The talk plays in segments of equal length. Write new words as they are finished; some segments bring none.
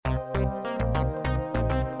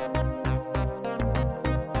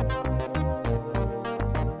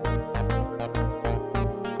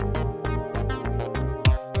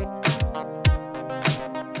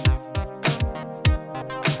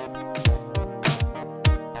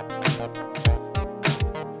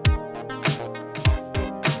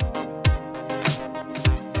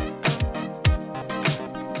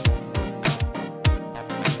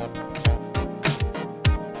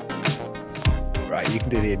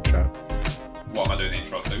the intro. What am I doing the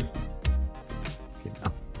intro to? You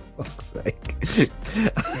know, fuck's sake.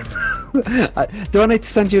 Do I need to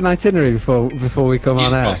send you an itinerary before we come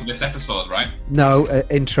on air? To this episode, right? No,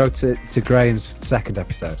 intro to Graham's second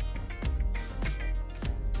episode.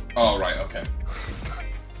 Oh, right, okay.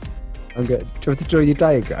 I'm good. Do you want to draw your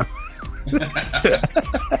diagram? There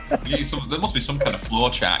must be some kind of flow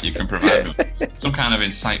chart you can provide me. Some kind of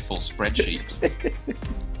insightful spreadsheet.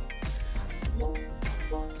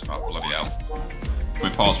 Oh, bloody hell. Can we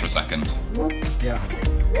pause for a second? Yeah.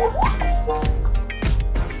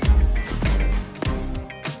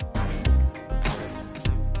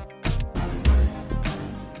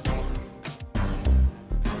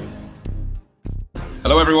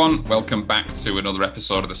 Hello everyone, welcome back to another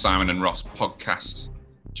episode of the Simon and Ross podcast.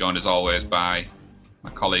 Joined as always by my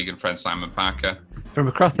colleague and friend Simon Parker. From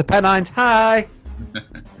across the Pennines, hi!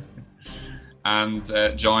 And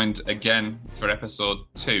joined again for episode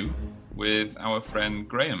 2 with our friend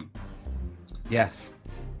Graham. Yes.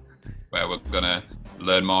 Where we're going to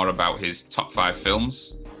learn more about his top 5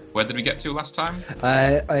 films. Where did we get to last time?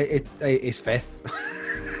 It's 5th.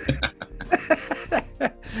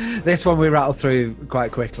 This one we rattled through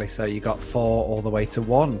quite quickly, so you got 4 all the way to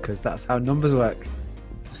 1, because that's how numbers work.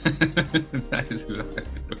 That is exactly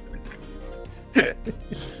right.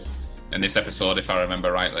 In this episode, if I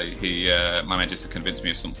remember rightly, he manages to convince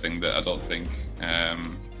me of something that I don't think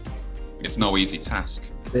it's no easy task.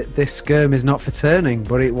 This skirm is not for turning,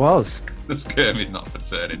 but it was. The skirm is not for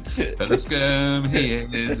turning. For the skirm, he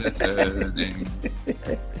is a turning.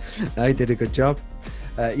 No, he did a good job.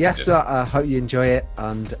 So I hope you enjoy it,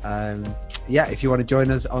 and if you want to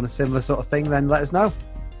join us on a similar sort of thing, then let us know.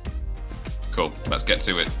 Cool, let's get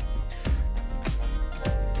to it.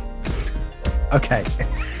 Okay.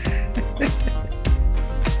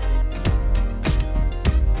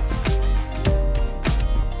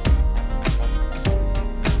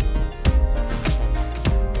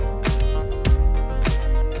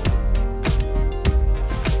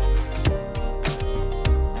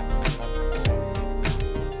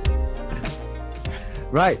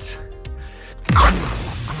 Right.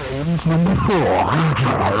 Number 4.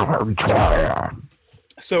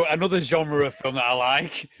 So another genre of film that I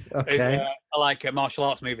like is Okay. I like martial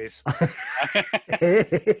arts movies. And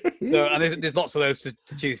there's lots of those to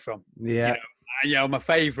choose from. Yeah. My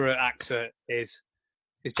favourite actor is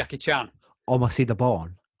Jackie Chan. Almost see the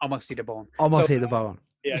bone. Almost see the bone. Almost So, see the bone.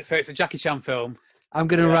 Yeah, so it's a Jackie Chan film. I'm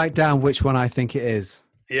going to write down which one I think it is.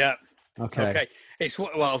 Yeah. Okay. I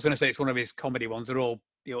was going to say it's one of his comedy ones. They all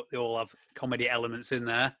have comedy elements in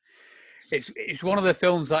there. It's one of the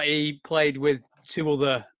films that he played with 2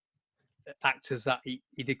 other actors that he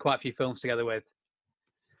did quite a few films together with.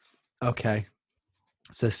 Okay.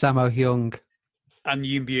 So Sammo Hyung. And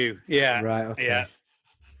Yoon Bu. Yeah. Right. Okay. Yeah.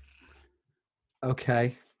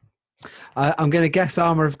 Okay. I'm going to guess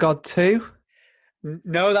Armor of God 2.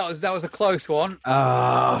 No, that was a close one.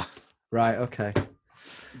 Ah. Right. Okay.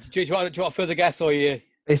 Do you want a further guess, or you?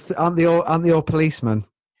 Aren't they all policemen?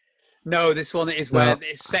 No, this one is where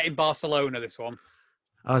it's set in Barcelona. This one,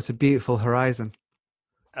 Oh, it's a beautiful horizon.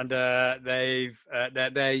 and they have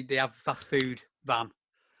a fast food van.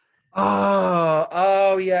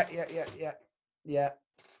 Oh, yeah.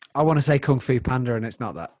 I want to say Kung Fu Panda, and it's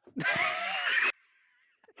not that.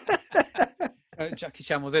 Jackie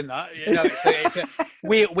Chan was in that. It's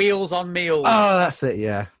a Wheels on Meals, Oh, that's it.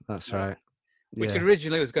 Yeah, that's right. which Yeah.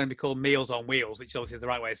 originally was going to be called Meals on Wheels, which obviously is the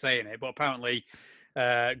right way of saying it. But apparently,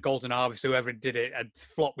 Golden Harvest, whoever did it, had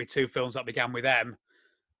flopped with 2 films that began with M.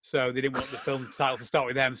 So they didn't want the film title to start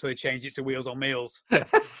with them, so they changed it to Wheels on Meals.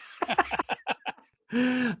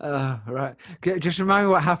 Right. Just remind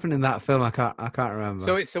me what happened in that film. I can't remember.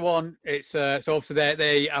 So it's the one. It's so obviously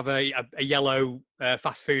they have a yellow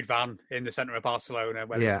fast food van in the centre of Barcelona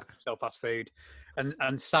where they sell fast food, and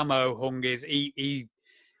Sammo Hung he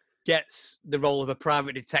gets the role of a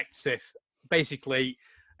private detective, basically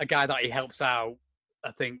a guy that he helps out.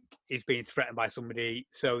 I think is being threatened by somebody.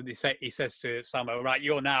 So he says to Sammo, right,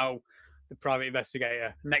 you're now the private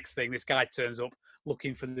investigator. Next thing, this guy turns up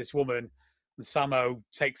looking for this woman, and Sammo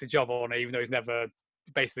takes the job on, even though he's never.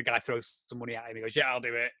 Basically, the guy throws some money at him. He goes, "Yeah, I'll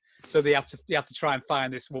do it." So they have to try and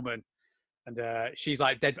find this woman, and she's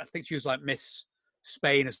like dead. I think she was like Miss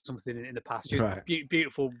Spain or something in the past. She was a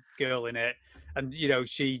beautiful girl in it, and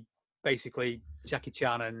she basically Jackie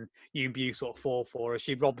Chan and Yoon Bu sort of fall for her.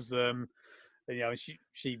 She robs them. And,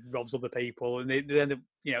 she robs other people, and then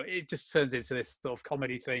it just turns into this sort of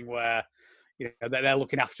comedy thing where they're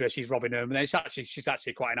looking after her, she's robbing them, and then she's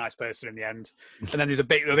actually quite a nice person in the end. And then there's a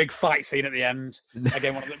big fight scene at the end.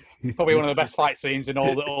 Again, probably one of the best fight scenes in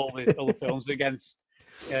all the films against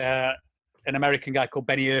an American guy called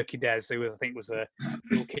Benny Urquidez, who I think was a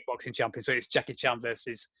kickboxing champion. So it's Jackie Chan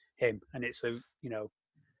versus him, and it's a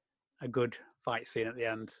good fight scene at the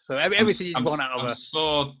end. So everything you want out of I'm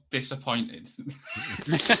so disappointed.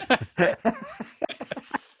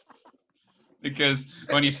 Because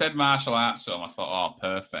when you said martial arts film, I thought, oh,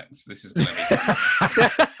 perfect. This is going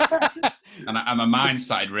to be... and my mind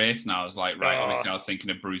started racing. I was like, right, obviously I was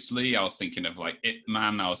thinking of Bruce Lee. I was thinking of, like, Ip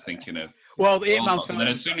Man. I was thinking of... Well, the Ip Man film... And then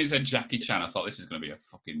as soon as he said Jackie Chan, I thought, this is going to be a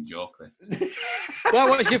fucking joke. Well,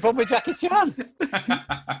 what's your problem with Jackie Chan?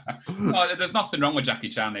 No, there's nothing wrong with Jackie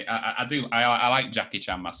Chan. I like Jackie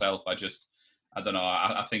Chan myself. I don't know.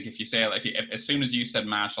 I think if you say, if as soon as you said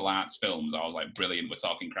martial arts films, I was like, brilliant. We're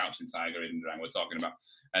talking Crouching Tiger, Hidden Dragon. We're talking about,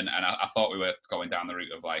 and I thought we were going down the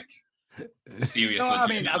route of like serious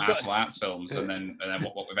martial arts films, and then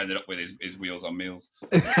what we've ended up with is Wheels on Meals.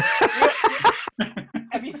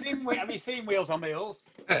 Have you seen Wheels on Meals?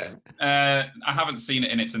 I haven't seen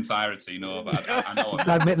it in its entirety, no, but I know it.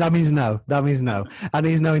 That means no. That means no. And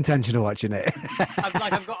he's no intention of watching it. I've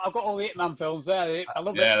got all the Ip Man films there. I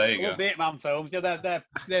love there you go. Love the Ip Man films. Yeah,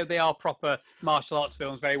 they are proper martial arts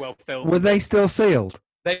films, very well filmed. Were they still sealed?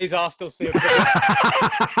 These are still sealed.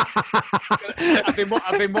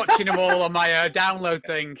 I've been watching them all on my download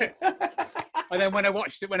thing. And then when I've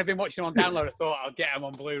been watching them on download, I thought I'll get them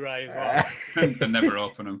on Blu-ray as well. I never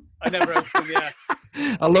open them. I never open them. Yeah.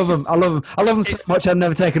 I love them so much. I've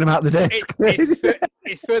never taken them out the disc.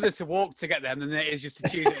 It's further to walk to get them than it is just to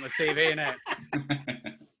choose it on the TV, isn't it?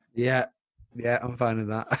 Yeah, I'm fine with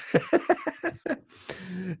that.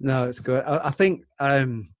 No, it's good. I think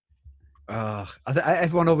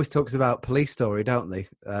everyone always talks about Police Story, don't they?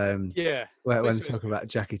 When they talk about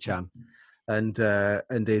Jackie Chan. And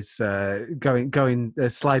is sliding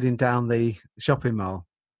down the shopping mall.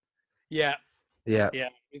 Yeah.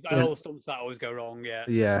 All the stunts that always go wrong. Yeah.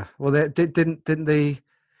 Yeah. Well, they didn't they?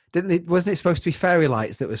 Wasn't it supposed to be fairy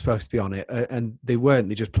lights that were supposed to be on it, and they weren't?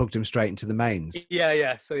 They just plugged him straight into the mains.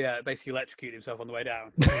 Yeah. So basically electrocuted himself on the way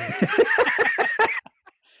down.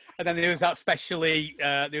 And then there was that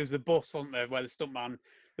there was the bus, wasn't there, where the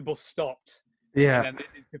bus stopped. Yeah. And then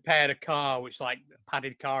they prepared a car, which like a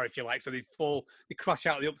padded car, if you like. So they crash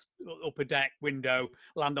out the upper deck window,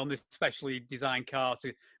 land on this specially designed car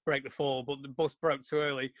to break the fall. But the bus broke too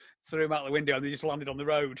early, threw them out the window, and they just landed on the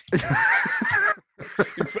road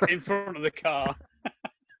in front of the car.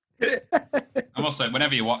 I must say,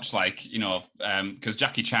 whenever you watch, like, because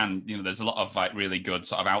Jackie Chan, there's a lot of like really good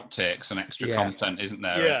sort of outtakes and extra content, isn't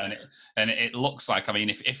there? Yeah. And it looks like, I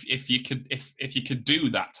mean, if you could do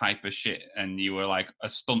that type of shit, and you were like a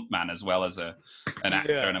stuntman as well as an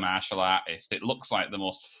actor and a martial artist, it looks like the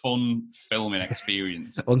most fun filming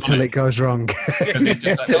experience until it goes wrong.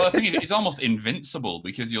 The thing is, it's almost invincible,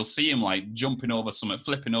 because you'll see him like jumping over something,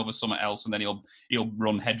 flipping over something else, and then he'll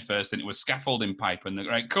run headfirst into a scaffolding pipe, and they're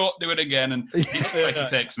like, "Cut, do it again." And he looks like he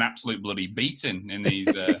takes an absolute bloody beating in these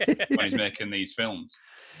when he's making these films.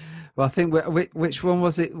 Well, I think which one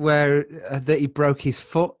was it where that he broke his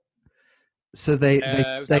foot? So was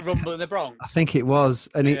that Rumble in the Bronx? I think it was,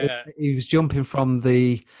 and he was jumping from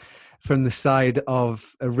the side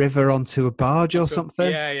of a river onto a barge or something.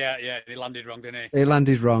 Yeah. He landed wrong, didn't he? He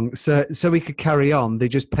landed wrong. So he could carry on. They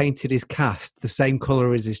just painted his cast the same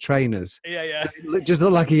colour as his trainers. Yeah. It just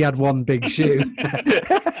looked like he had one big shoe.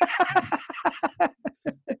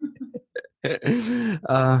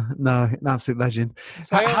 No, an absolute legend.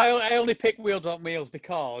 So I only picked Wheels on Meals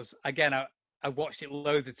because, again, I watched it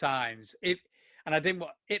loads of times. And I didn't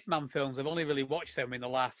watch Ip Man films. I've only really watched them in the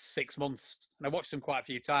last 6 months, and I watched them quite a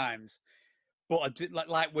few times. But I did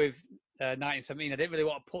like with 1917. I didn't really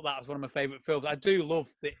want to put that as one of my favourite films. I do love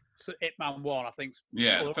the Ip Man 1. I think.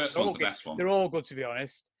 Yeah, the first one's the best one. They're all good, to be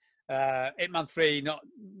honest. Ip Man 3, not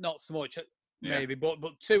so much, maybe, but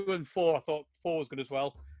 2 and 4, I thought 4 was good as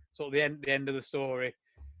well. Sort of the end of the story.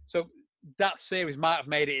 So that series might have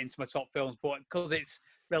made it into my top films, but because it's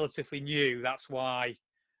relatively new, that's why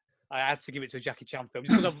I had to give it to a Jackie Chan film,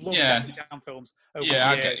 because I've loved Jackie Chan films over the years.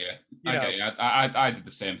 I get you. I did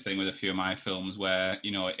the same thing with a few of my films, where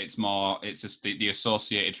it's just the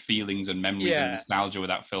associated feelings and memories and nostalgia with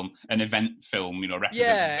that film. An event film,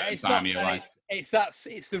 represents a time of your life. It's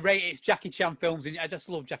Jackie Chan films, and I just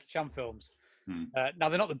love Jackie Chan films. Now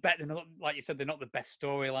they're not the best. Like you said, they're not the best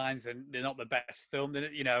storylines, and they're not the best film.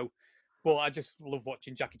 But I just love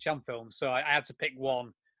watching Jackie Chan films. So I had to pick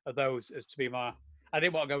one of those as to be my. I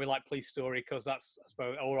didn't want to go with like Police Story, because that's, I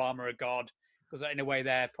suppose, or Armour of God, because in a way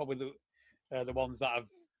they're probably the ones that I've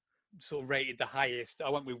sort of rated the highest. I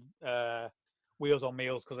went with Wheels on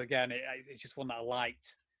Meals because, again, it's just one that I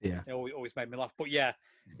liked. Yeah. It always made me laugh. But yeah,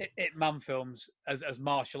 Ip Man films as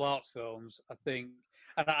martial arts films, I think,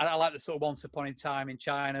 and I like the sort of Once Upon a Time in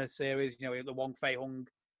China series. The Wong Fei Hung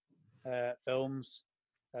films.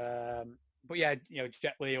 But yeah,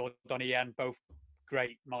 Jet Li or Donnie Yen, both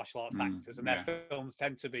great martial arts actors, and their films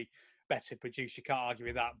tend to be better produced. You can't argue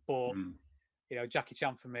with that. But Jackie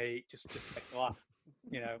Chan for me just makes me laugh.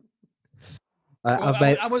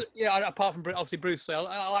 Apart from obviously Bruce Lee,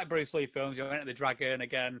 I like Bruce Lee films. Enter the Dragon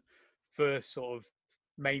again, first sort of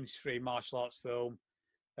mainstream martial arts film.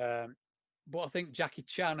 But I think Jackie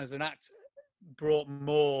Chan as an actor brought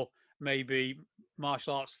more maybe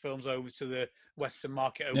martial arts films over to the Western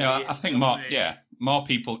market. I think more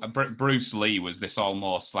people. Bruce Lee was this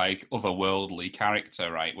almost like otherworldly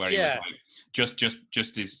character, right? Where he was like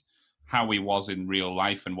just his how he was in real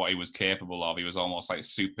life and what he was capable of. He was almost like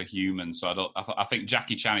superhuman. So I think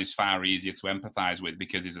Jackie Chan is far easier to empathise with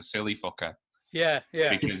because he's a silly fucker. Yeah.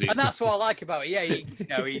 And that's what I like about it. Yeah,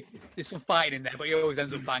 he there's some fighting in there, but he always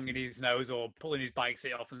ends up banging his nose or pulling his bike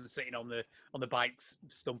seat off and sitting on the bike's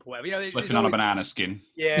stump or whatever. Slipping on a banana skin.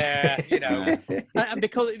 Yeah, and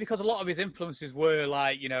because a lot of his influences were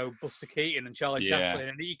like Buster Keaton and Charlie Chaplin,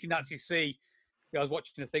 and you can actually see. I was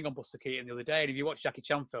watching a thing on Buster Keaton the other day, and if you watch Jackie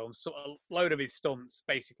Chan films, a load of his stunts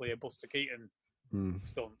basically are Buster Keaton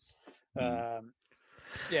stunts. And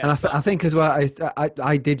I think as well,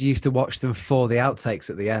 I did used to watch them for the outtakes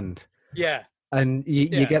at the end. Yeah, and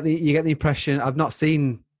you get the impression. I've not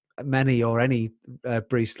seen many or any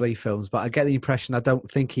Bruce Lee films, but I get the impression I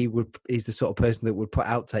don't think he's the sort of person that would put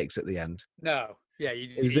outtakes at the end. No. Yeah,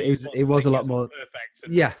 it was a lot more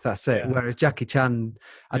perfect. That's it. Yeah. Whereas Jackie Chan,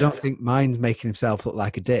 I don't think mind's making himself look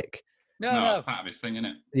like a dick. No. Part of his thing, isn't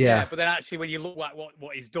it? Yeah. But then actually, when you look at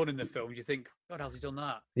what he's done in the film, you think, God, how's he done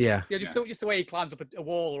that? Yeah. Just the way he climbs up a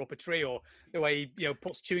wall or up a tree, or the way he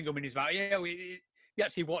puts chewing gum in his mouth. You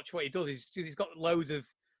actually watch what he does. He's got loads of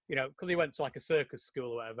because he went to like a circus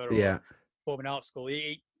school or whatever, or performing arts school.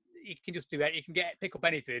 He can just do that. He can pick up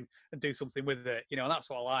anything and do something with it. And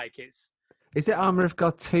that's what I like. Is it Armour of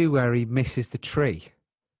God 2 where he misses the tree?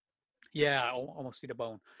 Yeah, Almost See the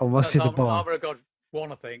Bone. Almost See the Bone. Armour of God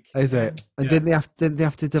 1, I think. Is it? And didn't they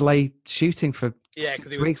have to delay shooting for 6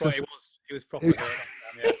 weeks? He was properly hurt.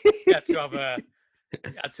 He had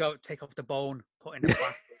to take off the bone, put in the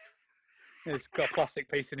plastic. He's got a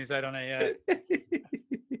plastic piece in his head on it.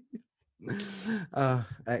 Oh,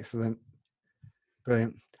 excellent.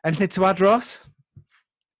 Brilliant. Anything to add, Ross?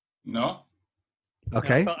 No.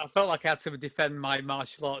 Okay. I felt like I had to defend my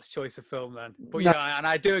martial arts choice of film then, but and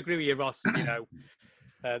I do agree with you, Ross.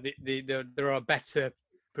 There are better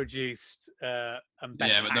produced and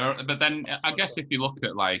better. Yeah, but then I guess if you look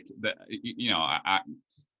at like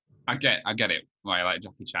I get it. Why I like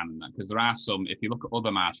Jackie Chan and that, because there are some. If you look at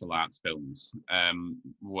other martial arts films,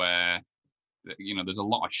 where there's a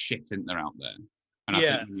lot of shit in there out there. And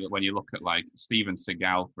I think when you look at like Steven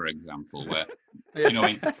Seagal, for example, where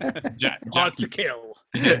hard to kill.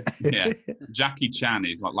 Yeah, Jackie Chan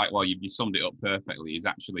is well, you summed it up perfectly. He's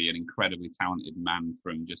actually an incredibly talented man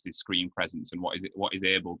from just his screen presence and what he's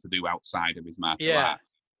able to do outside of his martial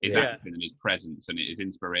arts. His acting and his presence and his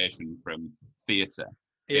inspiration from theatre.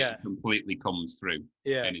 It completely comes through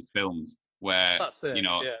in his films. Where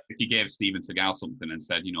if you gave Steven Seagal something and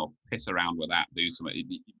said, piss around with that, do something.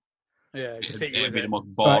 It'd be the most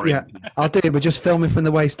boring. I'll do it, but just film me from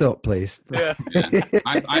the waist up, please. I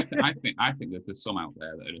think that there's some out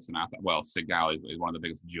there that are just Seagal is one of the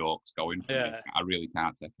biggest jokes going. I really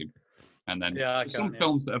can't take him. And then some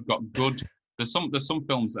films that have got good. There's some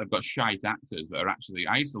films that have got shite actors that are actually.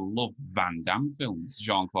 I used to love Van Damme films,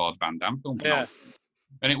 Jean-Claude Van Damme films. Yeah.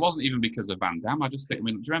 And it wasn't even because of Van Damme. I just think.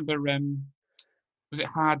 Do you remember? Was it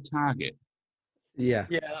Hard Target? Yeah,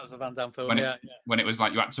 that was a Van Damme film. When it was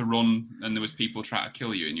like you had to run and there was people trying to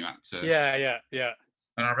kill you and you had to. Yeah.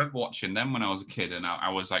 And I remember watching them when I was a kid, and I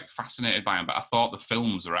was like fascinated by them. But I thought the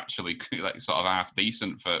films were actually like sort of half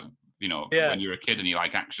decent for when you're a kid and you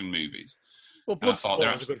like action movies. Well, Bloodsport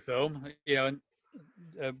was a good film, and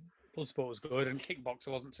Bloodsport was good, and Kickboxer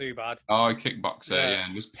wasn't too bad. Oh, Kickboxer,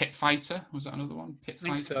 and was Pit Fighter? Was that another one? Pit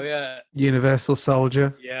Fighter. So yeah. Universal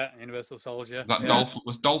Soldier. Yeah, Universal Soldier. Was that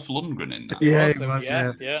Dolph Lundgren in that? Yeah, he was.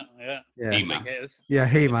 Yeah. He-Man. Yeah,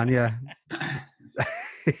 He-Man. Yeah.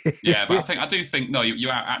 Yeah, but I do think you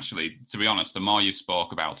are actually, to be honest, the more you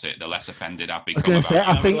spoke about it, the less offended I've become.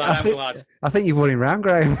 I think you've won him round,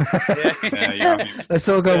 Graham. Let's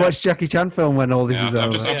all go watch Jackie Chan film when all this is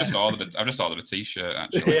over. I've just ordered a T-shirt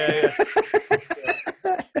actually. Yeah.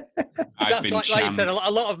 That's like you said, a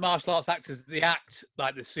lot of martial arts actors, they act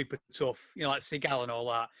like they're super tough, like Seagal and all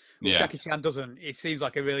that. Jackie Chan doesn't. He seems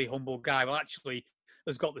like a really humble guy. Well, actually,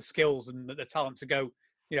 has got the skills and the talent to go,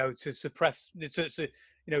 to suppress, to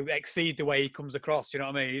exceed the way he comes across. Do you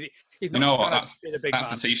know what I mean? He's not that's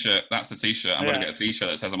the t-shirt. That's the t-shirt. I'm going to get a t-shirt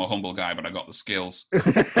that says I'm a humble guy, but I got the skills.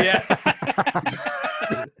 Yeah.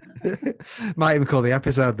 Might even call the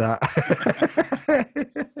episode that.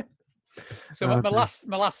 So my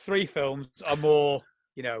last three films are more,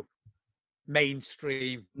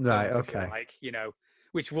 mainstream. Right. Films, Okay.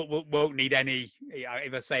 Which won't need any.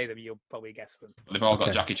 If I say them, you'll probably guess them. They've all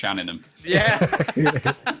got Jackie Chan in them. Yeah.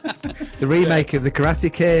 The remake of The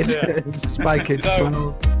Karate Kid, Spy Kids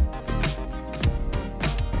 12.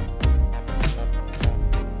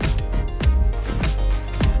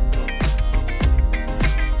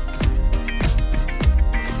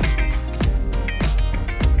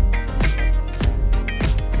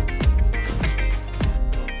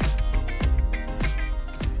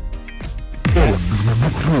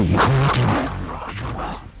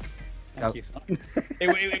 Thank you, son.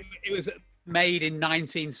 It was made in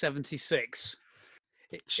 1976.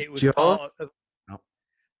 It was Jaws? part of, No.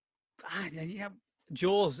 yeah,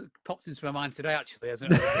 Jaws popped into my mind today, actually,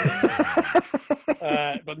 hasn't it?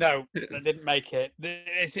 But no, I didn't make it.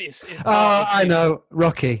 It's I know.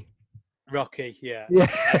 Rocky. Rocky, yeah.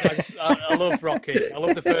 I love Rocky. I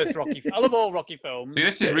love the first Rocky. I love all Rocky films. See,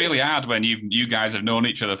 this is really hard when you guys have known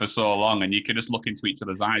each other for so long, and you can just look into each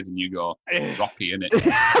other's eyes and you go, Rocky, innit?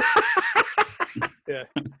 Yeah.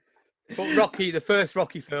 But Rocky, the first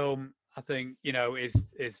Rocky film, I think, is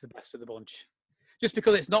the best of the bunch. Just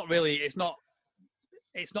because it's not really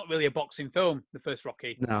a boxing film, the first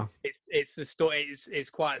Rocky. No. It's the story. It's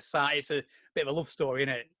quite a sad. It's a bit of a love story,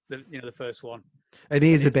 isn't it? The first one. And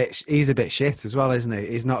he's a bit shit as well, isn't he?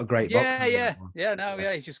 He's not a great boxer.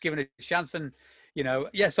 He's just given it a chance, and so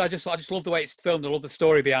I just love the way it's filmed. I love the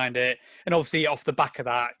story behind it, and obviously off the back of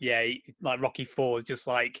that, like Rocky IV is just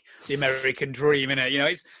like the American dream, innit?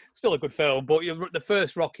 It's still a good film, but the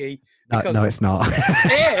first Rocky. No, it's not.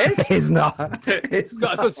 It is. It's not. It's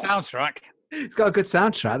got a good soundtrack. It's got a good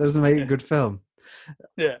soundtrack. That doesn't make a good film.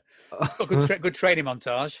 Yeah, it's got good training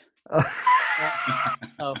montage.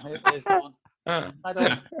 Oh, here's one. I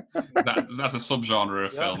don't. That's a subgenre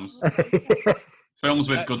of films. Films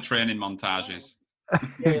with good training montages.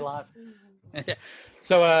 Live.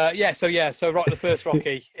 So the first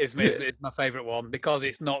Rocky is my favourite one because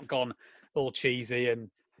it's not gone all cheesy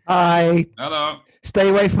and. Hi. Hello. Stay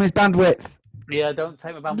away from his bandwidth. Yeah, don't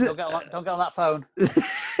take my bandwidth. Don't get on that phone.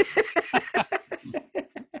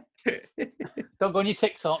 Don't go on your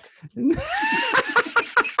TikTok.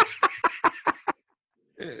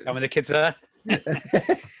 How many kids are there?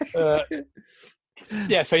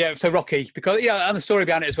 So Rocky, because and the story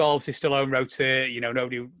behind it as well. Obviously, Stallone wrote it.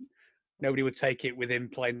 Nobody would take it with him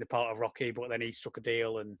playing the part of Rocky, but then he struck a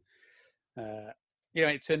deal, and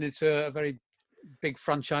it turned into a very big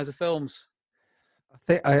franchise of films.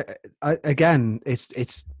 I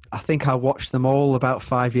think I watched them all about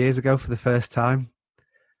 5 years ago for the first time,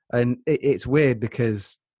 and it's weird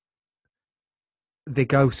because they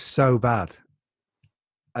go so bad.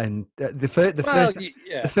 And the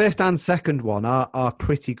first and second one are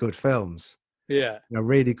pretty good films. Yeah,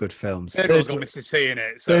 really good films. Third one's got Mr. T in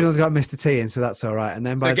it. So. Third one's got Mr. T in, so that's all right. And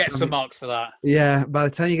then get some marks for that. Yeah, by the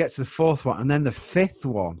time you get to the fourth one, and then the fifth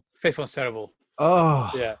one. Fifth one's terrible. Oh,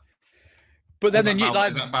 yeah. But then is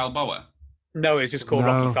that Balboa? No, it's just called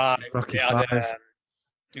Rocky V. Rocky V.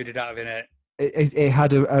 Who did have in it? It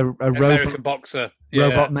had a American boxer.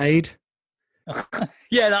 Robot maid.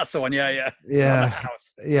 Yeah, that's the one. Yeah.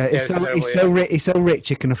 He's so rich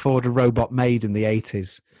he can afford a robot maid in the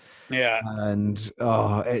 80s. Yeah, and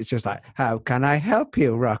it's just like, how can I help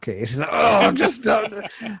you, Rocky? It's like, just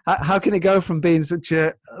how can it go from being such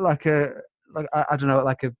a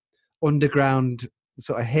underground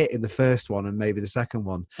sort of hit in the first one and maybe the second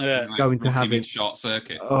one, going to having short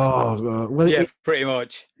circuit. Pretty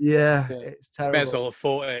much. Yeah, it's terrible. May as well have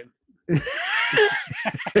fought it.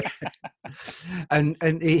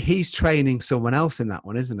 and he's training someone else in that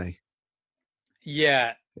one, isn't he?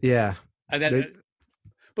 Yeah. And then,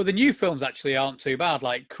 but the new films actually aren't too bad,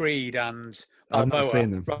 like Creed and Balboa. I've not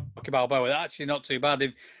seen them. Rocky Balboa. They're actually not too bad.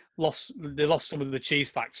 They lost some of the cheese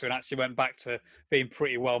factor and actually went back to being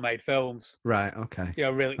pretty well-made films. Right. Okay.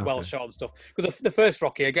 Really well shot and stuff. Because the first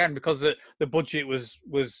Rocky, again, because the budget was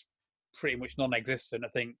pretty much non-existent. I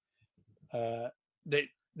think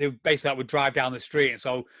they basically would drive down the street, and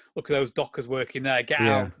so look at those dockers working there. Get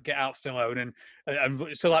out, Stallone, and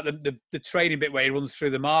so like the training bit where he runs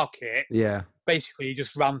through the market. Yeah. Basically, he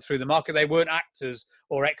just ran through the market. They weren't actors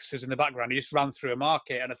or extras in the background. He just ran through a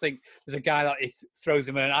market, and I think there's a guy that he throws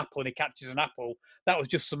him an apple and he catches an apple. That was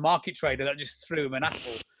just some market trader that just threw him an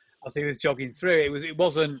apple, as he was jogging through. It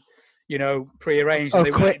wasn't, prearranged. Oh,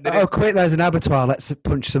 quick! There's an abattoir. Let's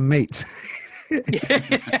punch some meat.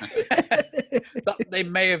 They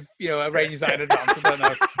may have, arranged that in advance. I don't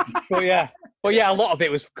know. But yeah, a lot of it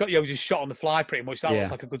was, just shot on the fly pretty much. That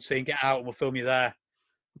looks like a good scene. Get out and we'll film you there.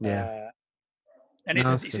 Yeah. And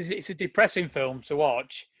it's a depressing film to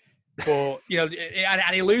watch, but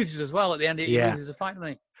and he loses as well at the end. He loses a fight, doesn't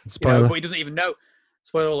he? Spoiler. But he doesn't even know.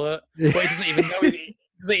 Spoiler alert! But he doesn't even know. He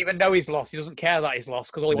doesn't even know he's lost. He doesn't care that he's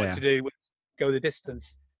lost because all he wanted to do was go the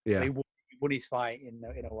distance. Yeah. So he won his fight in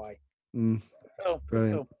a way.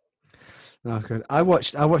 Brilliant. No, that's good. I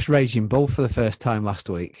watched Raging Bull for the first time last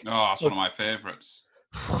week. Oh, that's one of my favourites.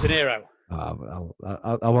 De Niro.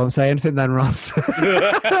 I won't say anything then, Ross.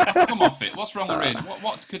 Come off it. What's wrong with Raging?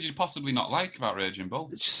 What could you possibly not like about Raging Bull?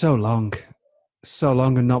 It's so long,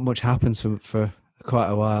 and not much happens for quite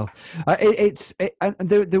a while. And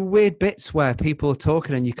the weird bits where people are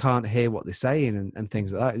talking and you can't hear what they're saying and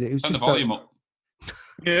things like that. It was Turn just the volume up.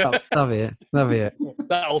 Yeah, that'll be it.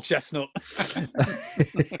 That old chestnut.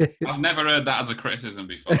 I've never heard that as a criticism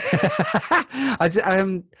before. I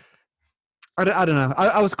don't know.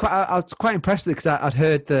 I was quite impressed because I'd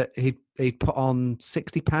heard that he'd put on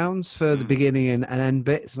 £60 for the beginning and end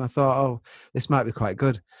bits, and I thought, oh, this might be quite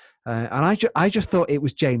good. And I just thought it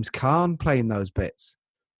was James Caan playing those bits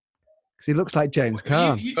because he looks like James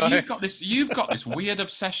Caan. You've got this weird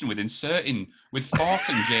obsession with forcing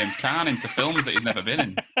James Caan into films that he's never been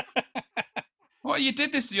in. What, you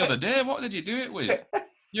did this the other day? What did you do it with?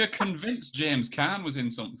 You're convinced James Caan was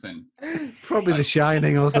in something. Probably The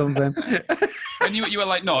Shining or something. And you were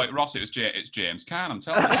like, no, Ross, it's James Caan. I'm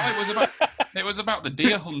telling you, it was about the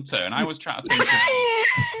Deer Hunter, and I was trying to think.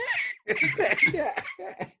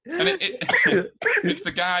 And it's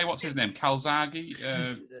the guy. What's his name? Calzaghe,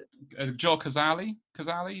 Joe Casale.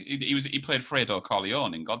 He played Fredo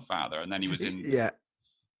Corleone in Godfather, and then he was in. Yeah.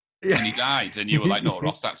 And he died, and you were like, "No,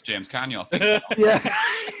 Ross, that's James Caan." You're thinking. Yeah.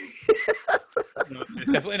 No,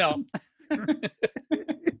 it's definitely not.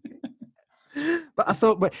 But I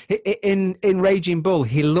thought, in Raging Bull,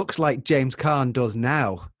 he looks like James Caan does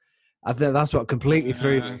now. I think that's what completely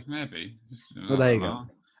threw me. Maybe. Well, there you go.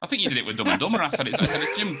 I think you did it with Dumb and Dumber. I said it's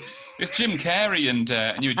Jim Carrey and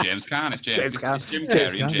you were James Caan. It's James Caan. It's Jim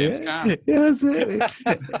Carrey and James Caan. Yeah, that's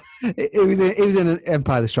it. He was in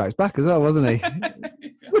Empire Strikes Back as well, wasn't he?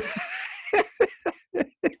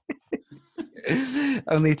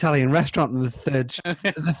 On the Italian restaurant and the third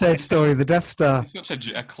story of the Death Star. He's such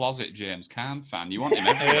a closet James Caan fan. You want him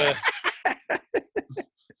everywhere.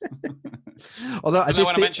 Although when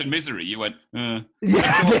I mentioned Misery, you went, yeah,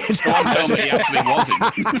 I did. Tell me he actually wasn't.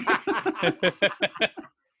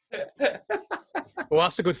 Well,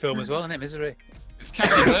 that's a good film as well, isn't it, Misery? It's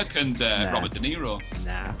Kathy Burke and Robert De Niro.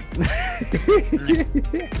 Nah.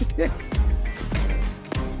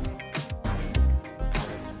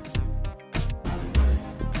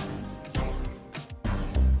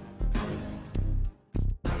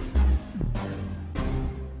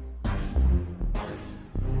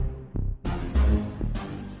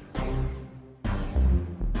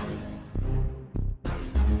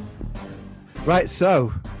 Right,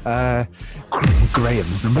 so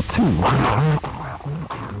Graham's number 2.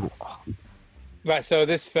 Right, so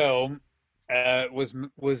this film was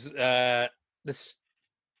the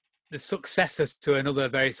successor to another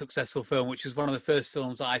very successful film, which was one of the first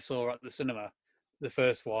films I saw at the cinema. The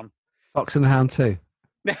first one, Fox and the Hound 2.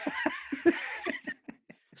 It's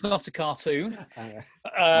not a cartoon.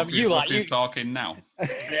 You talking now?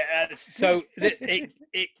 So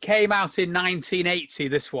it came out in 1980.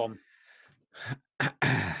 This one. Do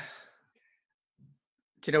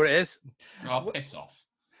you know what it is? Oh, piss off.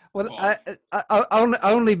 Well,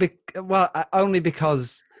 only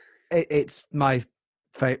because it's my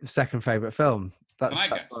second favorite film. Can I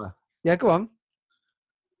guess? Yeah, go on.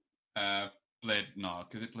 Blade? No,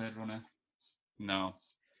 is it Blade Runner? No.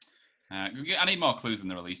 I need more clues than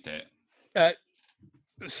the release date.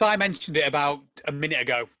 Si mentioned it about a minute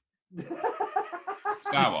ago.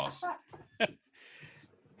 Star Wars.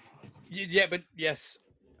 Yeah, but yes.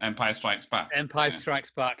 Empire Strikes Back. Empire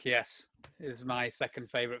Strikes Back, yes, is my second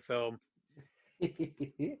favourite film.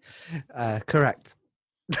 Correct.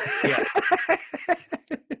 Yeah.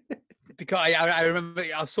 Because I remember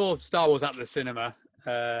I saw Star Wars at the cinema,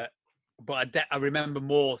 but I remember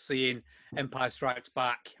more seeing Empire Strikes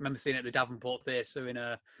Back. I remember seeing it at the Davenport Theatre in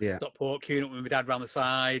Stockport, queuing up with my dad round the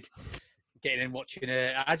side, getting in, watching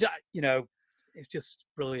it. It's just a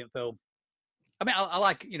brilliant film. I mean, I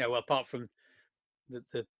like, apart from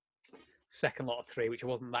the second lot of 3, which I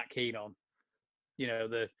wasn't that keen on.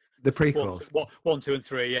 The prequels, 1, 2, and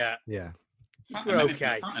 3. Yeah. Yeah.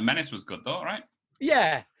 Phantom Menace was good though, right?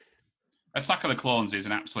 Yeah. Attack of the Clones is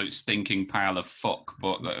an absolute stinking pile of fuck,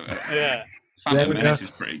 but yeah. Phantom Menace is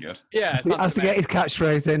pretty good. Yeah, has to get his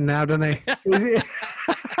catchphrase in now, doesn't he?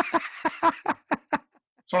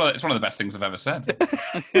 It's one of the best things I've ever said.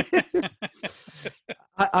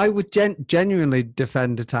 I would genuinely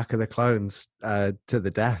defend Attack of the Clones to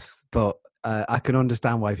the death, but I can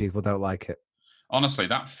understand why people don't like it. Honestly,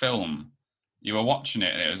 that film, you were watching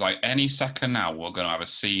it and it was like any second now we're going to have a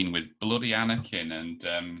scene with bloody Anakin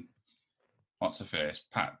and what's her face?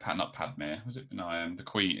 Not Padme. Was it? No, the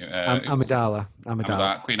Queen. Amidala.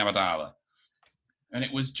 Queen Amidala. And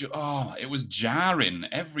it was it was jarring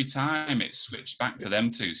every time it switched back to them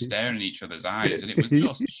two staring in each other's eyes, and it was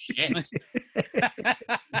just shit.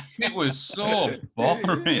 It was so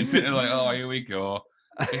boring. Like, oh, here we go,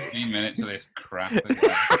 15 minutes of this crap.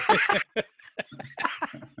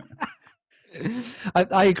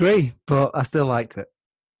 I agree, but I still liked it.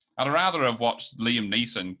 I'd rather have watched Liam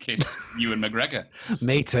Neeson kiss Ewan McGregor.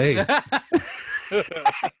 Me too.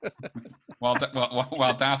 while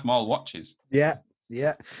Darth Maul watches. Yeah.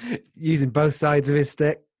 Yeah, using both sides of his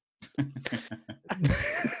stick.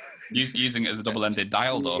 Using it as a double-ended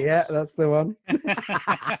dial, though. Yeah, that's the one.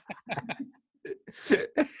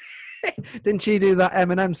 Didn't she do that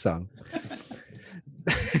Eminem song?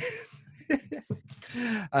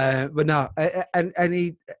 But no,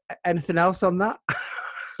 anything else on that?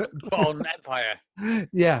 On Empire?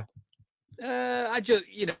 Yeah. I just,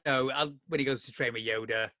 when he goes to train with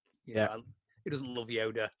Yoda, yeah, he doesn't love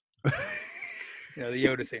Yoda. The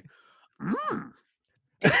Yoda scene.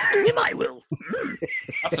 I will.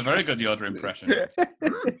 That's a very good Yoda impression.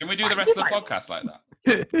 Can we do the rest of the podcast like that?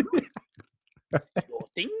 Your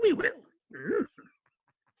thing we will.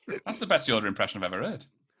 That's the best Yoda impression I've ever heard.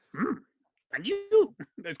 And you.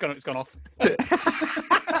 It's gone off.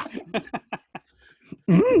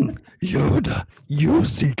 Yoda, you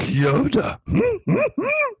seek Yoda.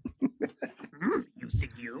 You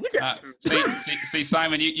seek Yoda. See,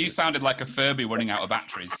 Simon, you sounded like a Furby running out of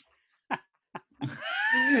batteries.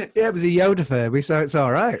 Yeah, it was a Yoda Furby, so it's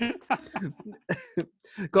all right.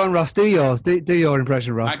 Go on, Ross. Do yours. Do your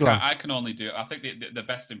impression, Ross. I can only do. I think the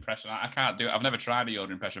best impression. I can't do it. I've never tried a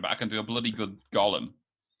Yoda impression, but I can do a bloody good Gollum.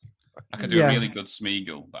 I can do a really good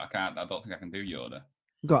Smeagol, but I can't. I don't think I can do Yoda.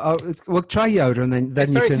 Well, try Yoda, and then it's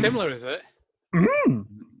you very can. Similar, is it?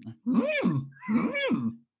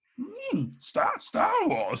 Star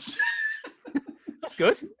Wars. That's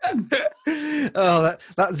good. Oh,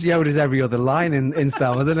 that's Yoda's every other line in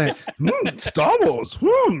Star Wars, isn't it? Star Wars.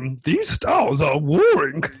 These stars are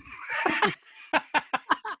warring.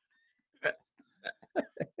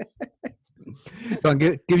 Go on,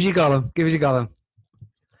 give us your Gollum. Give us your Gollum.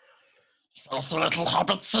 Filthy little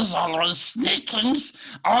hobbits is always sneakings.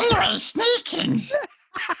 Always sneakings.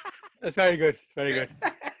 That's very good. Very good.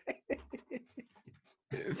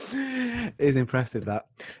 It's impressive, that.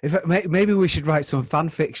 In fact, maybe we should write some fan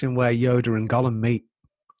fiction where Yoda and Gollum meet.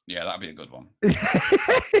 Yeah, that'd be a good one. That's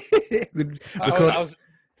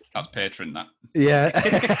Patreon, that. Yeah.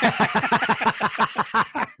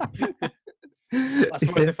 That's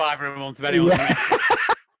worth $5 a month of anyone. Yeah.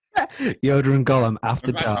 Yoda and Gollum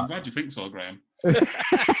after dark. I'm glad you think so, Graham.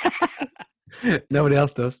 Nobody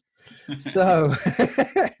else does. So...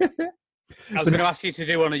 I was going to ask you to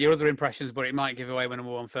do one of your other impressions, but it might give away my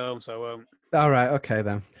number one film, so I won't. All right, okay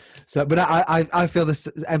then. So, but I feel this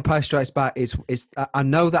Empire Strikes Back is. I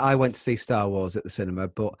know that I went to see Star Wars at the cinema,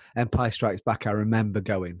 but Empire Strikes Back, I remember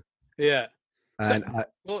going. Yeah. And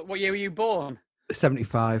what year were you born?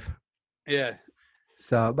 75. Yeah.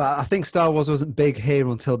 So, but I think Star Wars wasn't big here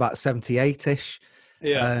until about 78-ish.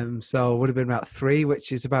 Yeah. So it would have been about 3,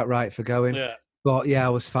 which is about right for going. Yeah. But yeah, I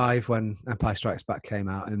was 5 when Empire Strikes Back came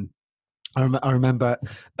out, and I remember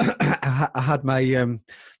I had my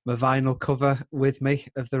my vinyl cover with me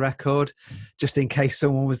of the record, just in case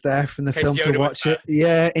someone was there from the film to watch it.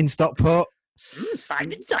 Yeah, in Stockport.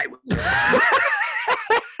 Simon Tywin.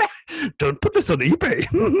 Don't put this on eBay.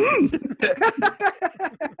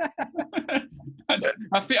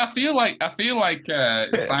 I feel like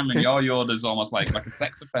Simon, your Yoda's almost like a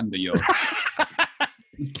sex offender Yoda.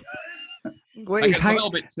 Well, like a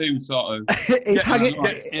little bit too sort of.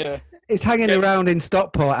 He's hanging around in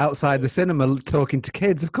Stockport outside the cinema talking to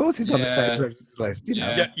kids. Of course, he's on the sex register list. You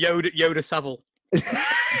know. Yoda Savile.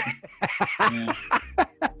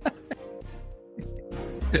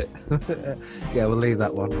 Yeah, we'll leave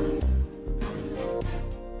that one.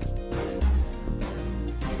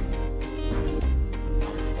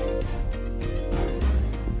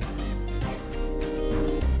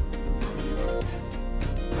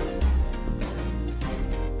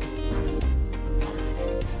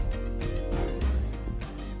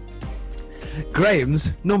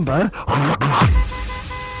 Graham's number.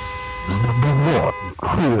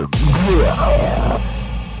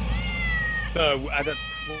 So, I don't,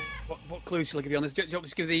 what clues shall I give you on this? Do you want me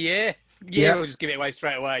to give the year? Yeah, we'll just give it away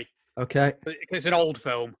straight away. Okay. It's an old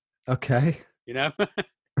film. Okay. You know, it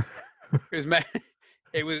was made.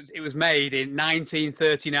 It was made in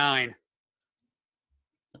 1939.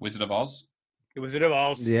 Wizard of Oz. The Wizard of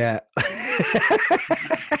Oz. Yeah.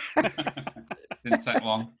 Didn't take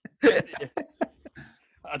long.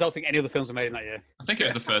 I don't think any other films were made in that year. I think it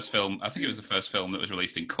was the first film. I think it was the first film that was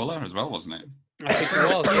released in colour as well, wasn't it? I think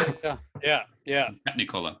it was. Yeah.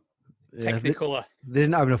 Technicolor. Yeah, Technicolor. They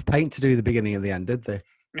didn't have enough paint to do the beginning and the end, did they?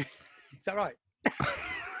 Is that right?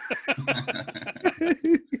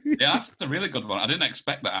 Yeah, that's a really good one. I didn't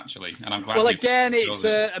expect that actually, and I'm glad. Well, again, it's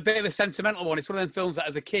a bit of a sentimental one. It's one of them films that,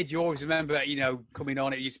 as a kid, you always remember, coming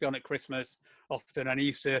on. It used to be on at Christmas often, and I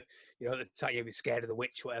used to, at the time you were scared of the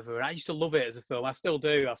witch, or whatever. And I used to love it as a film. I still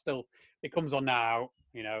do. It comes on now.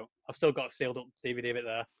 I've still got a sealed up DVD of it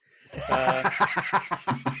there.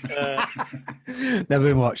 Never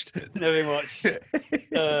been watched.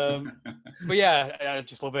 But yeah, I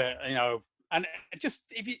just love it. And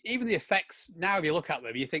just even the effects now, if you look at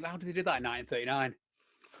them, you think, how did they do that in 1939?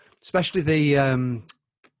 Especially the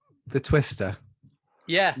twister.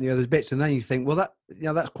 Yeah. There's bits, and then you think, well,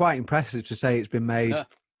 that's quite impressive to say it's been made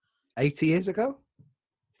 80 years ago.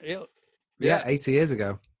 Yeah, 80 years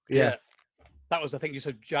ago. Yeah. That was, I think, just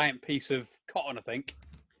a giant piece of cotton, I think.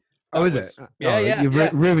 That is it? Yeah, You've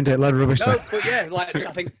ruined it, load of rubbish. No, but yeah,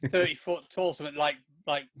 I think 30 foot tall, something like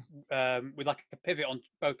with like a pivot on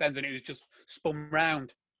both ends, and it was just spun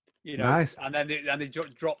round, Nice. And then they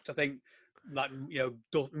dropped, I think, mud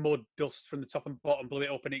dust from the top and bottom, blew it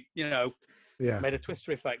up, and it made a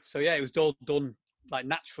twister effect. So yeah, it was all done like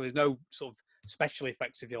naturally. There's no sort of special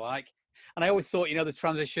effects, if you like. And I always thought, the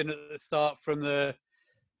transition at the start from the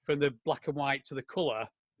black and white to the colour.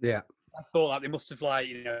 Yeah. I thought that they must have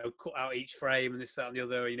cut out each frame and this, that, and the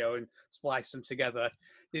other, and spliced them together.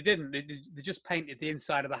 They didn't. They just painted the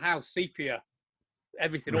inside of the house sepia,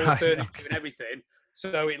 everything, all the furniture and everything.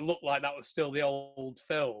 So it looked like that was still the old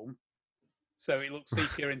film. So it looked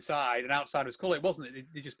sepia inside, and outside was colour. It wasn't.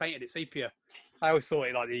 They just painted it sepia. I always thought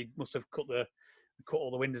they must have cut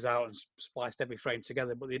all the windows out and spliced every frame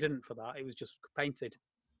together, but they didn't for that. It was just painted.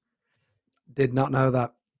 Did not know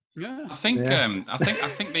that. Yeah, I think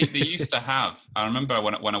they used to have. I remember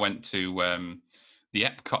when I went to the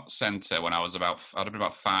Epcot Centre when I'd have been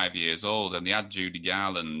about 5 years old, and they had Judy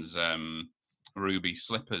Garland's ruby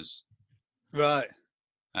slippers, right,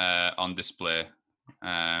 on display.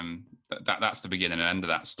 That's the beginning and end of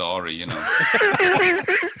that story,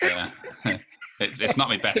 It's not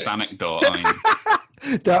my best anecdote.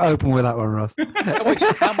 Don't open with that one, Ross.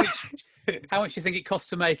 How much do you think it cost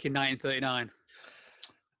to make in 1939?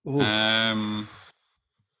 19th,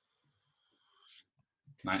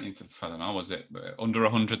 I don't know, was it under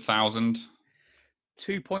 100,000?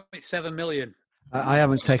 2.7 million. I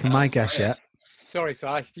haven't taken my guess yet. Sorry, Si,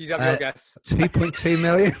 you have your guess. 2.2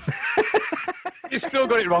 million. You still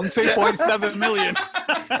got it wrong. 2.7 million.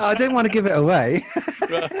 I didn't want to give it away.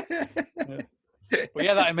 But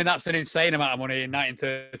yeah, that's an insane amount of money in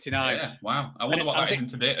 1939. Yeah, wow. I wonder what that is in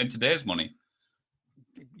today's money.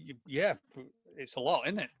 Yeah, it's a lot,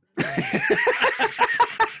 isn't it?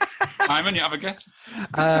 Simon, you have a guess?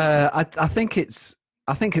 I think it's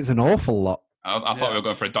an awful lot. I thought we were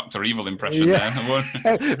going for a Dr. Evil impression there.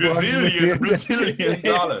 Brazilian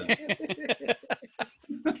dollars.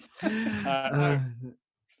 I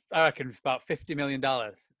reckon it's about $50 million.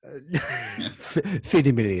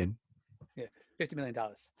 50 million. Yeah, $50 million.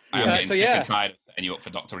 I am getting tired of setting you up for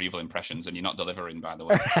Dr. Evil impressions, and you're not delivering, by the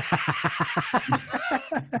way.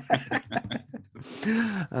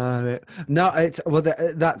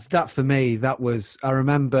 That's that for me. That was, I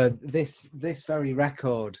remember this very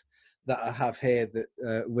record that I have here, that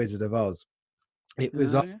Wizard of Oz. It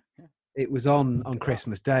was on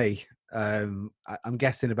Christmas Day. I'm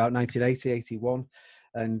guessing about 1980, 81,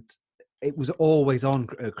 and it was always on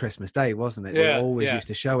Christmas Day, wasn't it? Yeah, they always used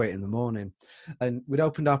to show it in the morning. And we'd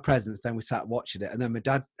opened our presents, then we sat watching it. And then my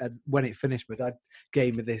dad, when it finished, my dad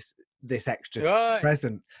gave me this extra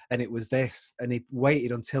present, and it was this. And he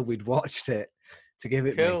waited until we'd watched it to give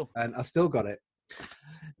it me. And I still got it.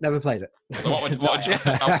 Never played it. So I wonder what you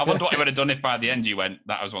would have done if by the end you went,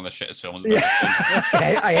 that was one of the shittest films. Yeah.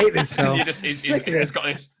 I hate this film. He's got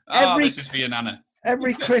this. This is for your nana.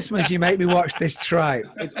 Every Christmas you make me watch this tripe.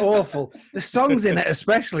 It's awful. The songs in it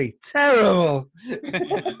especially, terrible.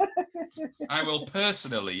 I would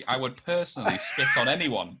personally spit on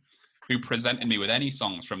anyone who presented me with any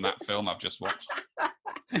songs from that film I've just watched.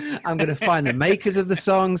 I'm going to find the makers of the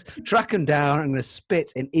songs, track them down, and I'm going to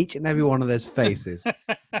spit in each and every one of those faces.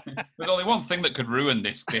 There's only one thing that could ruin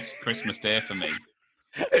this Christmas day for me.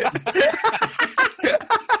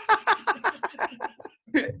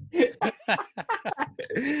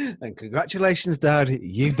 And congratulations, Dad,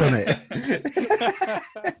 you've done it.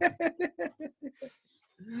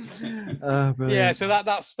 Yeah, so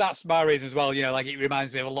that's my reason as well. You know, like it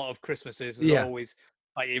reminds me of a lot of Christmases. There's always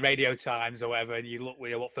like your Radio Times or whatever, and you look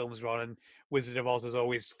what films are on, and Wizard of Oz is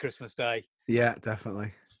always Christmas Day. Yeah,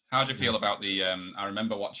 definitely. How do you feel about the? I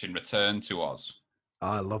remember watching Return to Oz. Oh,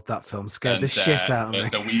 I love that film. Scared the shit out of me.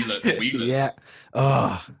 The Wheelers. Yeah.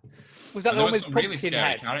 Oh. Was that the one with some really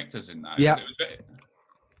Pumpkinhead? scary characters in that. Yeah.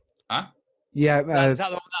 Huh? Yeah. Is that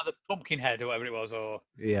the one with the Pumpkinhead or whatever it was? Or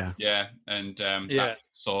yeah. Yeah, and that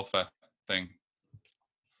sofa thing.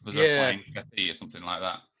 Was there a flying settee or something like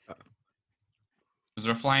that? Was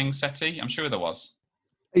there a flying settee? I'm sure there was.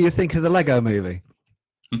 You think of the Lego Movie?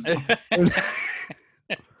 Maybe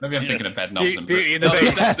I'm thinking of Bed Knobs and Beauty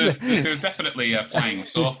Bricks. and the Beast. There was definitely a flying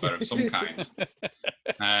sofa of some kind.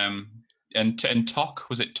 And Tok,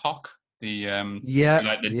 was it Tok? The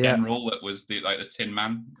general that was the Tin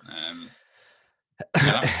Man.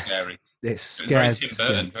 That was scary. It scared.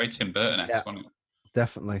 Very Tim Burton-esque, wasn't it?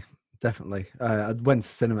 Definitely. I went to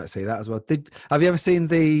cinema to see that as well. Have you ever seen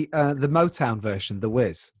the Motown version, The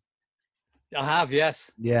Wiz? I have, yes.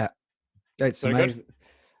 Yeah, it's very amazing.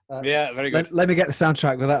 Yeah, very good. Let me get the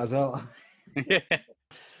soundtrack with that as well.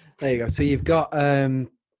 There you go. So you've got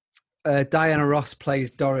Diana Ross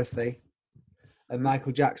plays Dorothy, and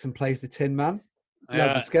Michael Jackson plays the Tin Man.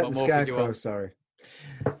 No, the Scarecrow. Sorry.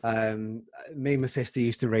 Me and my sister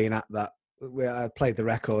used to reenact that. I played the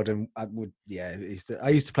record, and I used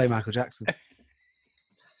to play Michael Jackson.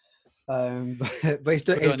 But it's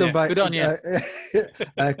done by good on you.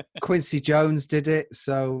 Quincy Jones did it,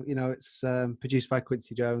 so you know it's produced by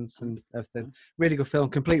Quincy Jones and everything. Really good film,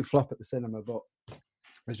 complete flop at the cinema, but it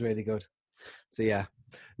was really good. So yeah,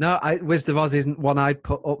 no, Wizard of Oz isn't one I'd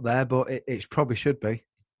put up there, but it probably should be.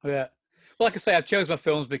 Yeah, well, like I say, I've chose my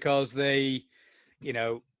films because they, you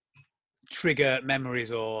know, trigger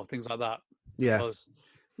memories or things like that. Yeah, because,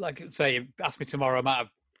 like say, ask me tomorrow, I might have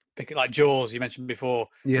pick it like Jaws you mentioned before.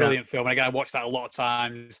 Yeah. Brilliant film, and again I watched that a lot of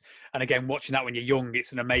times, and again watching that when you're young,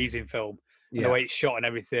 it's an amazing film. And the way it's shot and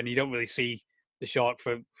everything, you don't really see the shark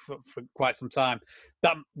for quite some time.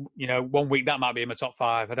 That, you know, 1 week that might be in my top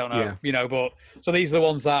 5, I don't know. You know, but so these are the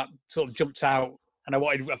ones that sort of jumped out, and I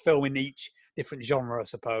wanted a film in each different genre, I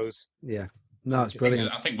suppose. Yeah, no, it's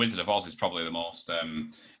brilliant. I think Wizard of Oz is probably the most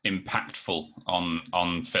impactful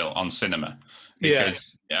on cinema,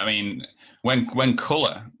 because I mean, when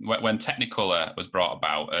Technicolor was brought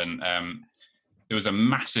about, and there was a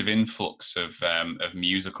massive influx of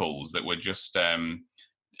musicals that were just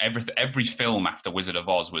every film after Wizard of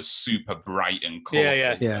Oz was super bright and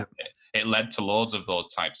colourful. Yeah. It led to loads of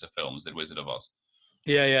those types of films, did Wizard of Oz.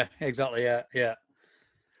 Yeah, exactly. Yeah.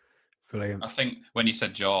 Brilliant. I think when you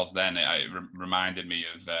said Jaws, then it reminded me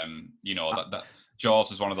of that Jaws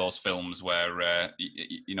was one of those films where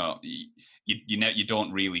you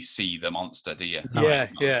don't really see the monster, do you?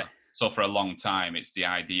 Yeah. So for a long time, it's the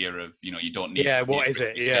idea of you don't need. Yeah, what is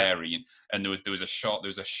it? Yeah. Scary. And there was a short.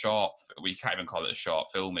 We can't even call it a short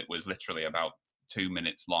film. It was literally about 2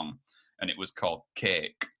 minutes long, and it was called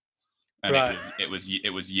Cake. And it was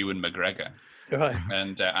Ewan McGregor. Right.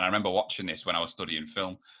 And I remember watching this when I was studying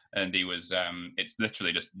film, and he was. It's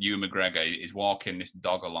literally just Ewan McGregor is walking this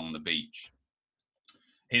dog along the beach.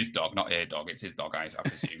 His dog, not a dog. It's his dog, I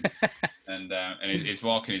presume. and he's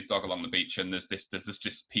walking his dog along the beach, and there's this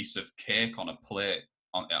piece of cake on a plate.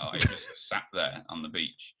 It just sat there on the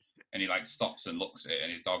beach, and he like stops and looks at it,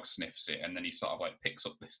 and his dog sniffs it, and then he sort of like picks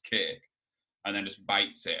up this cake, and then just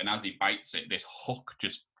bites it. And as he bites it, this hook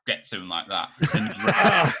just gets him like that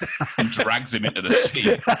and drags him into the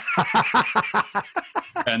sea.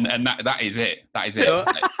 and that is it. That is it.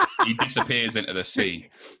 He disappears into the sea,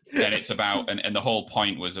 and it's about and the whole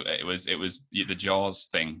point was it was the Jaws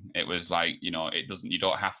thing. It was like you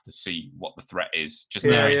don't have to see what the threat is, just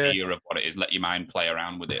the idea of what it is. Let your mind play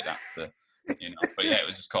around with it. That's the But yeah, it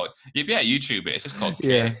was just called YouTube it. It's just called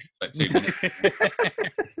Cake. Like 2 minutes.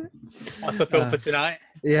 That's the film for tonight.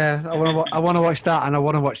 Yeah, I want to watch that, and I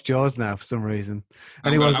want to watch Jaws now for some reason.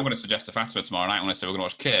 I'm going to suggest to Fatima tomorrow night. When I say we're going to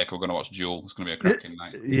watch Cake, we're going to watch Jewel. It's going to be a cracking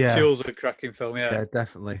night. Yeah, Jewel's a cracking film. Yeah,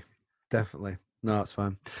 definitely. No, that's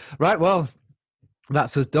fine. Right, well,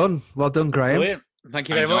 that's us done. Well done, Graham. Brilliant. Thank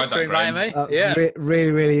you very much for inviting me.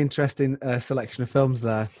 Really, really interesting selection of films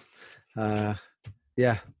there.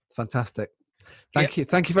 Yeah, fantastic. Thank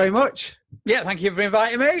you very much. Yeah, thank you for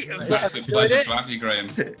inviting me. It's an absolute pleasure to have you, Graham.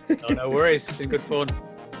 Oh, no worries. It's been good fun.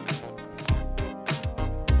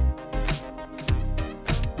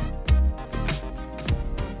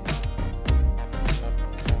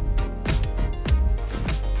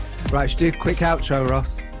 Right, should do a quick outro,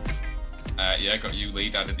 Ross. Yeah, got you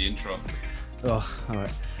lead. I did the intro. Oh, all right.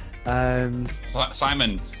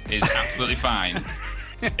 Simon is absolutely fine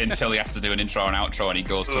until he has to do an intro and outro, and he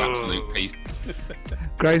goes to absolute peace.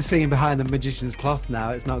 Graham's singing behind the magician's cloth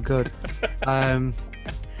now. It's not good.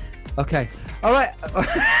 Okay. All right.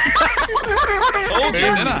 Told you,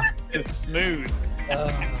 didn't I? It's smooth.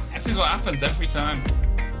 This is what happens every time.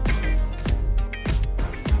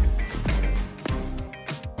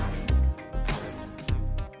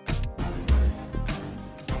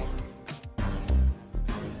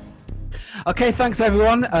 Okay, thanks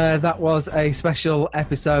everyone. That was a special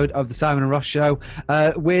episode of the Simon and Ross Show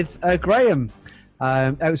with Graham.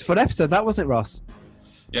 It was a fun episode, that wasn't it, Ross?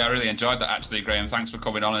 Yeah, I really enjoyed that actually, Graham. Thanks for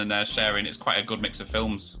coming on and sharing. It's quite a good mix of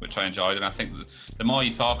films, which I enjoyed. And I think the more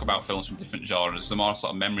you talk about films from different genres, the more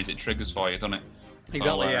sort of memories it triggers for you, doesn't it?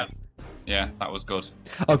 Exactly, So, yeah. Yeah, that was good.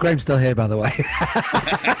 Oh, Graham's still here, by the way.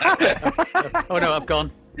 Oh, no, I've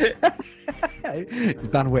gone. His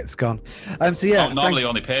bandwidth's gone. So yeah, Normally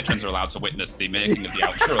only patrons are allowed to witness the making of the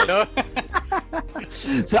outro.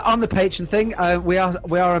 So on the Patreon thing, we are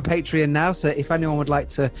on Patreon now. So if anyone would like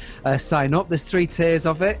to sign up, there's 3 tiers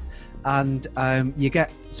of it, and you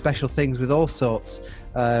get special things with all sorts.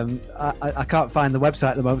 I can't find the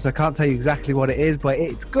website at the moment, so I can't tell you exactly what it is, but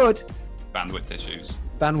it's good. Bandwidth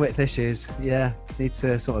issues. Yeah. Need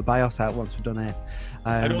to sort of BIOS out once we're done here.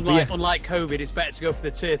 And unlike COVID, it's better to go for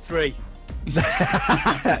the tier 3.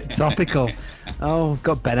 Topical. Oh,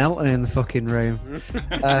 got Ben Elton in the fucking room.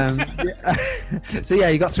 So yeah,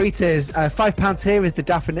 you got 3 tiers. £5 tier is the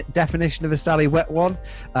definition of a Sally Wet one,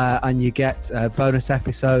 and you get bonus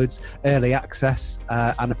episodes, early access,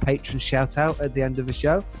 and a patron shout out at the end of the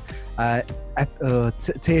show.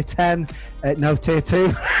 Tier 10, no, tier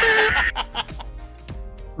 2.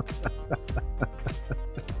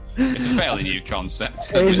 It's a fairly new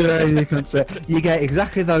concept. It is a very new concept. You get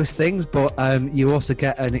exactly those things, but you also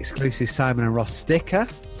get an exclusive Simon and Ross sticker,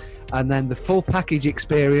 and then the full package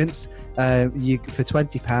experience. For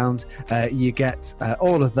 £20, you get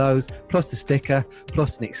all of those, plus the sticker,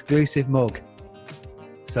 plus an exclusive mug.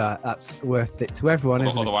 So that's worth it to everyone,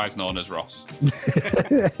 isn't Otherwise known as Ross.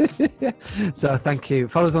 it? So thank you.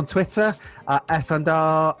 Follow us on Twitter at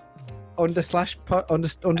 @S&R_.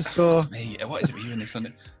 Mate, what is it with you and this?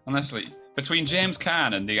 Honestly, between James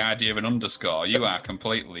Caan and the idea of an underscore, you are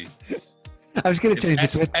completely. I was going to change it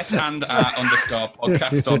to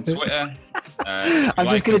S&R_podcast on Twitter. I'm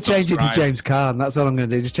just going to change it to James Caan. That's all I'm going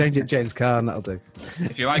to do. Just change it to James Caan. That'll do.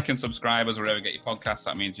 If you like and subscribe us wherever you get your podcasts,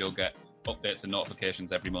 that means you'll get updates and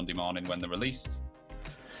notifications every Monday morning when they're released.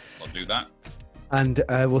 So do that. And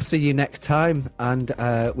we'll see you next time. And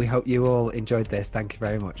we hope you all enjoyed this. Thank you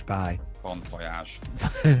very much. Bye. Bon voyage.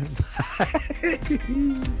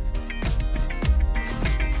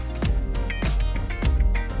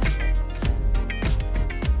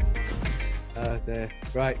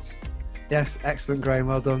 Right. Yes, excellent, Graham.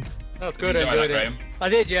 Well done. That was good. I enjoyed it. I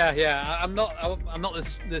did, yeah. I'm not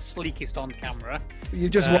the sleekest on camera. You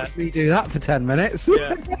just watched me do that for 10 minutes.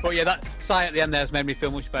 Yeah, but yeah, that sigh at the end there has made me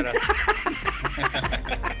feel much better.